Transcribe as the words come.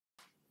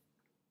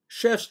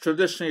Chefs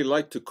traditionally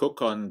like to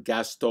cook on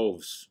gas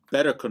stoves,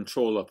 better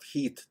control of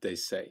heat, they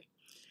say.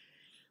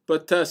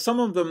 But some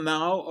of them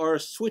now are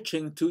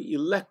switching to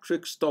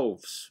electric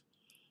stoves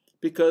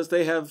because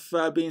they have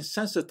been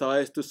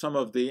sensitized to some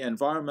of the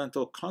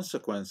environmental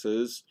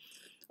consequences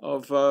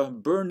of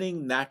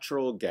burning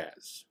natural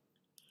gas.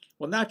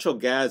 Well, natural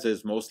gas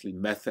is mostly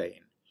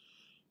methane,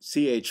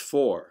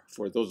 CH4,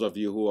 for those of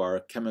you who are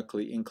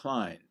chemically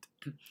inclined.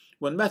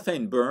 When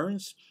methane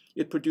burns,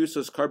 it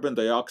produces carbon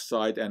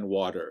dioxide and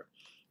water.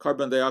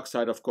 Carbon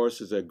dioxide, of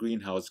course, is a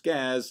greenhouse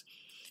gas,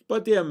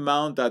 but the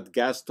amount that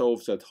gas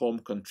stoves at home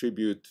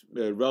contribute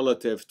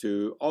relative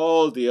to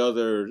all the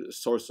other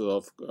sources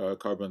of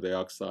carbon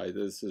dioxide,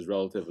 this is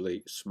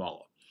relatively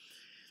small.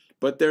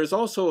 But there's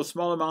also a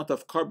small amount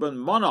of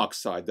carbon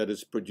monoxide that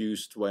is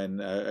produced when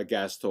a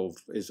gas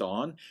stove is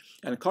on.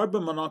 And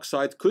carbon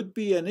monoxide could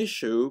be an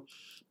issue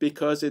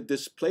because it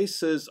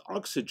displaces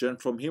oxygen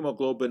from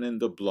hemoglobin in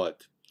the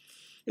blood.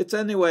 It's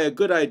anyway a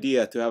good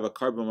idea to have a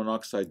carbon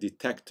monoxide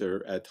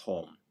detector at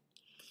home.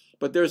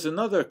 But there's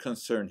another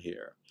concern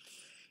here.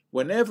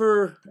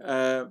 Whenever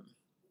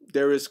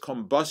there is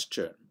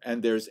combustion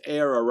and there's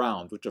air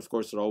around, which of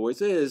course it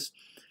always is,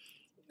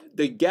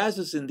 the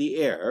gases in the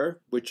air,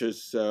 which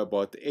is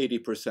about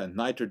 80%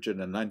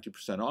 nitrogen and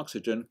 90%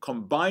 oxygen,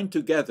 combine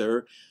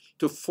together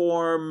to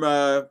form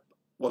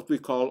what we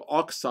call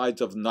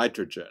oxides of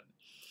nitrogen.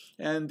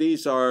 And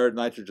these are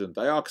nitrogen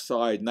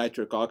dioxide,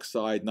 nitric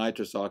oxide,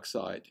 nitrous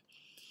oxide.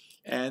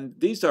 And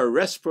these are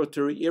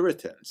respiratory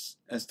irritants.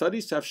 And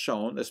studies have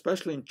shown,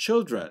 especially in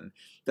children,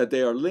 that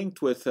they are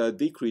linked with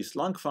decreased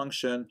lung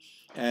function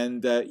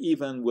and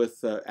even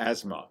with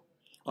asthma.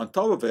 On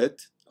top of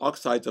it,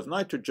 oxides of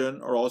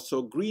nitrogen are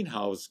also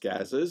greenhouse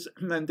gases,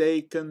 and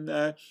they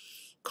can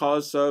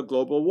cause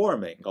global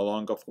warming,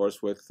 along, of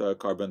course, with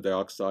carbon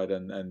dioxide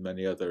and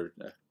many other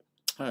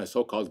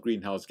so-called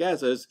greenhouse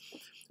gases,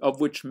 of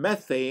which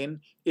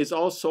methane is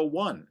also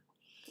one.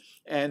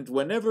 And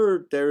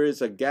whenever there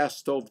is a gas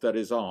stove that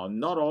is on,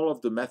 not all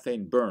of the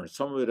methane burns.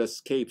 Some of it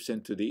escapes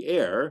into the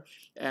air,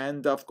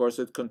 and of course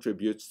it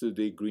contributes to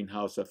the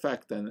greenhouse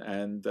effect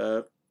and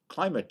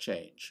climate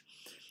change.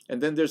 And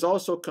then there's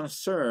also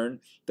concern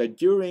that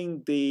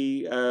during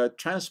the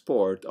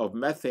transport of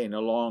methane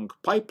along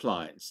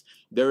pipelines,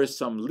 there is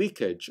some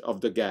leakage of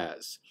the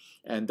gas,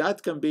 and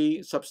that can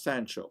be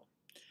substantial.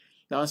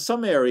 Now, in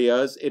some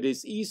areas, it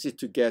is easy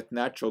to get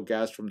natural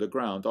gas from the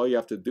ground. All you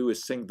have to do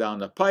is sink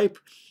down a pipe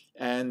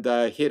and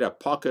hit a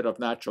pocket of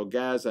natural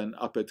gas, and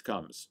up it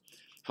comes.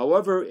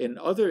 However, in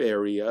other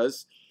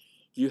areas,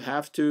 you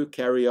have to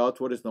carry out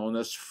what is known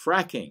as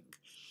fracking.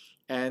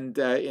 And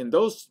in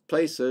those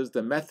places,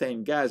 the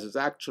methane gas is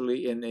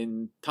actually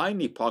in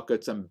tiny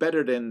pockets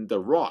embedded in the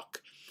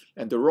rock.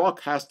 And the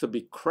rock has to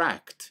be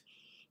cracked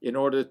in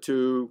order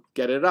to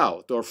get it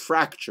out, or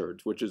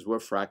fractured, which is where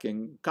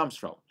fracking comes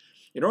from.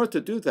 In order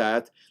to do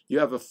that, you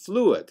have a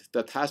fluid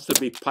that has to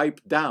be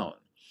piped down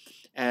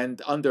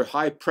and under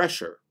high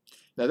pressure.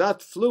 Now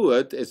that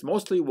fluid is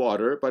mostly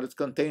water, but it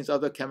contains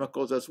other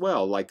chemicals as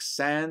well, like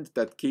sand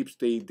that keeps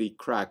the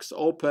cracks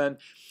open.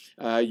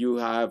 You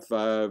have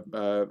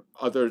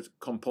other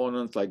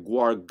components like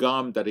guar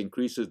gum that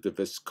increases the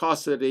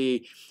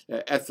viscosity,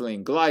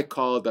 ethylene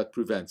glycol that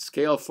prevents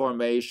scale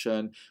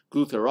formation,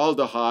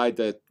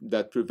 glutaraldehyde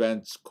that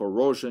prevents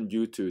corrosion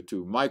due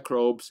to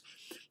microbes.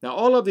 Now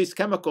all of these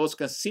chemicals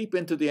can seep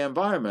into the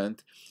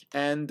environment,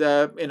 and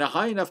in a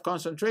high enough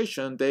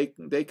concentration,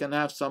 they can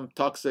have some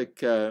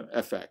toxic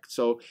effect.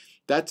 So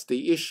that's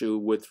the issue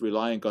with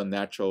relying on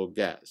natural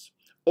gas.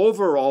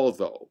 Overall,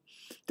 though,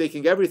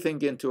 taking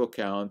everything into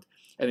account,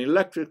 an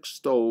electric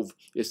stove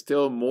is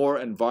still more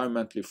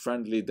environmentally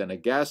friendly than a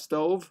gas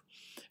stove,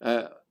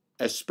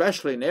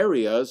 especially in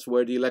areas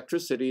where the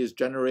electricity is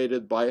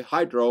generated by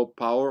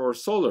hydropower or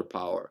solar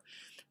power.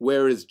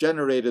 Where it's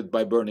generated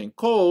by burning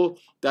coal,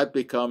 that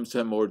becomes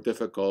a more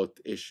difficult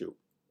issue.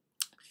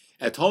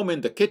 At home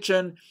in the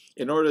kitchen,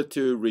 in order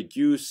to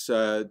reduce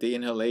the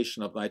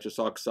inhalation of nitrous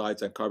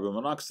oxides and carbon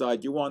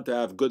monoxide, you want to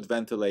have good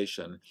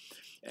ventilation.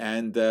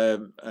 And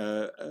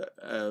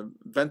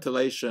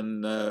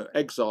ventilation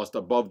exhaust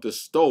above the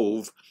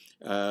stove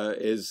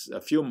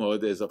a fume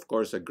hood is of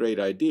course a great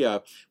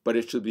idea, but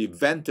it should be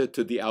vented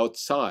to the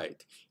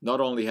outside,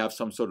 not only have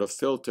some sort of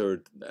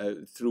filter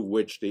through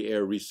which the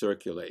air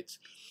recirculates.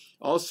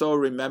 Also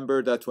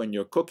remember that when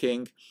you're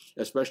cooking,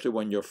 especially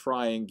when you're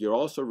frying, you're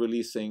also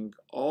releasing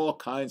all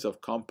kinds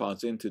of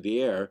compounds into the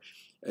air,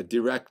 a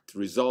direct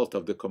result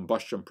of the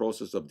combustion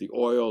process of the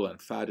oil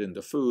and fat in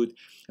the food,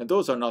 and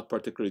those are not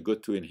particularly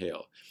good to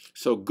inhale.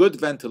 So good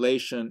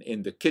ventilation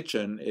in the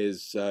kitchen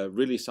is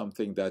really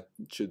something that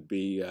should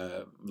be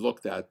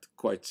looked at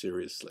quite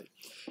seriously.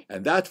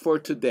 And that for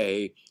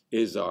today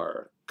is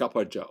our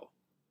Kappa Joe.